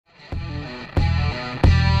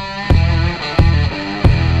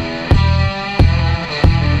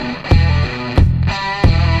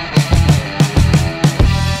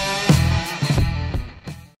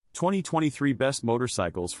2023 Best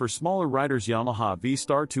Motorcycles for Smaller Riders. Yamaha V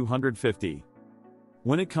Star 250.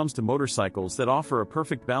 When it comes to motorcycles that offer a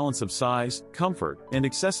perfect balance of size, comfort, and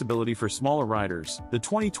accessibility for smaller riders, the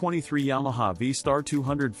 2023 Yamaha V Star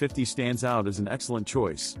 250 stands out as an excellent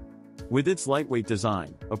choice. With its lightweight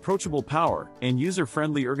design, approachable power, and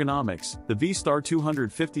user-friendly ergonomics, the V Star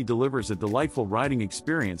 250 delivers a delightful riding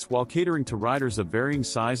experience while catering to riders of varying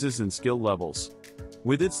sizes and skill levels.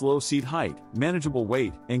 With its low seat height, manageable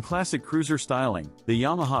weight, and classic cruiser styling, the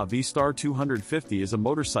Yamaha V Star 250 is a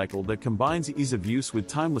motorcycle that combines ease of use with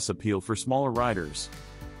timeless appeal for smaller riders.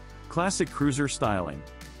 Classic cruiser styling.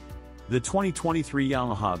 The 2023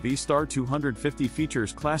 Yamaha V Star 250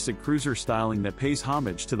 features classic cruiser styling that pays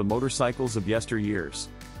homage to the motorcycles of yesteryears.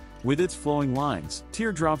 With its flowing lines,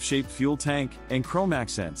 teardrop-shaped fuel tank, and chrome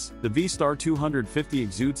accents, the V Star 250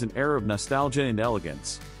 exudes an air of nostalgia and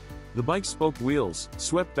elegance. The bike's spoke wheels,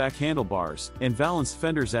 swept-back handlebars, and balanced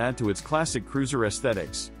fenders add to its classic cruiser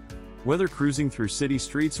aesthetics. Whether cruising through city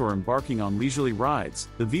streets or embarking on leisurely rides,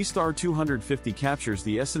 the V Star 250 captures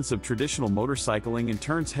the essence of traditional motorcycling and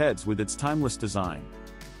turns heads with its timeless design.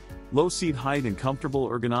 Low seat height and comfortable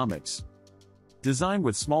ergonomics. Designed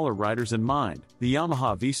with smaller riders in mind, the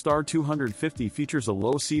Yamaha V Star 250 features a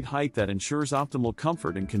low seat height that ensures optimal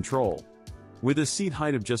comfort and control. With a seat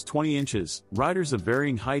height of just 20 inches, riders of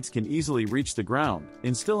varying heights can easily reach the ground,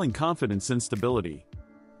 instilling confidence and stability.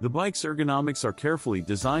 The bike's ergonomics are carefully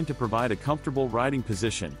designed to provide a comfortable riding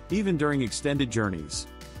position, even during extended journeys.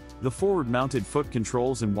 The forward-mounted foot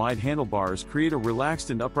controls and wide handlebars create a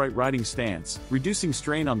relaxed and upright riding stance, reducing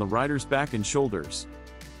strain on the rider's back and shoulders.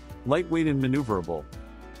 Lightweight and maneuverable.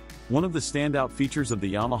 One of the standout features of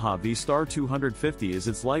the Yamaha V Star 250 is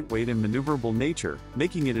its lightweight and maneuverable nature,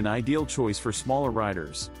 making it an ideal choice for smaller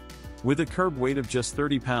riders. With a curb weight of just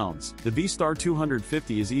 30 pounds, the V Star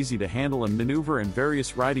 250 is easy to handle and maneuver in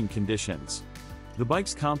various riding conditions. The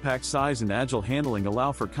bike's compact size and agile handling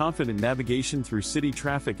allow for confident navigation through city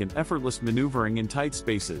traffic and effortless maneuvering in tight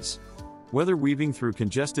spaces. Whether weaving through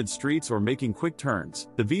congested streets or making quick turns,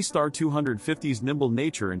 the V Star 250's nimble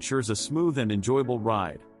nature ensures a smooth and enjoyable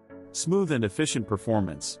ride. Smooth and efficient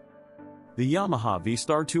performance. The Yamaha V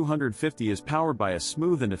Star 250 is powered by a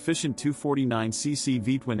smooth and efficient 249cc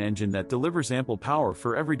V-twin engine that delivers ample power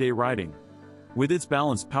for everyday riding. With its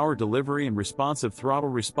balanced power delivery and responsive throttle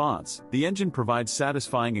response, the engine provides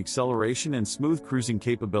satisfying acceleration and smooth cruising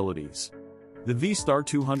capabilities. The V Star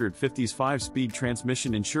 250's 5-speed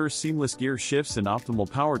transmission ensures seamless gear shifts and optimal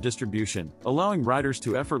power distribution, allowing riders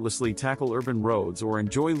to effortlessly tackle urban roads or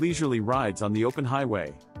enjoy leisurely rides on the open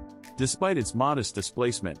highway. Despite its modest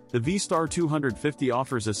displacement, the V Star 250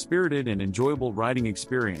 offers a spirited and enjoyable riding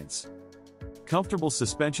experience. Comfortable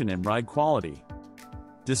suspension and ride quality.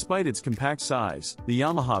 Despite its compact size, the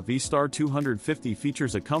Yamaha V Star 250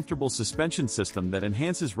 features a comfortable suspension system that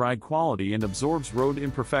enhances ride quality and absorbs road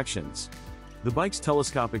imperfections. The bike's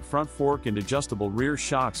telescopic front fork and adjustable rear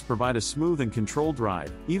shocks provide a smooth and controlled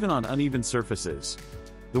ride, even on uneven surfaces.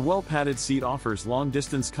 The well-padded seat offers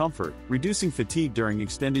long-distance comfort, reducing fatigue during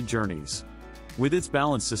extended journeys. With its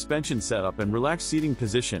balanced suspension setup and relaxed seating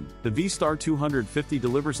position, the V Star 250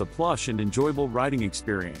 delivers a plush and enjoyable riding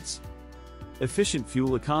experience. Efficient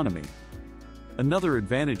fuel economy. Another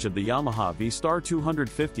advantage of the Yamaha V Star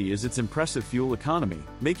 250 is its impressive fuel economy,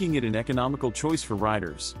 making it an economical choice for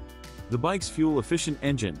riders. The bike's fuel-efficient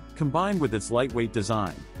engine, combined with its lightweight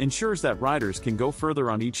design, ensures that riders can go further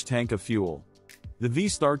on each tank of fuel. The V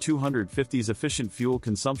Star 250's efficient fuel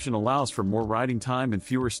consumption allows for more riding time and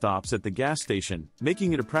fewer stops at the gas station,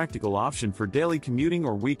 making it a practical option for daily commuting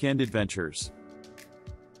or weekend adventures.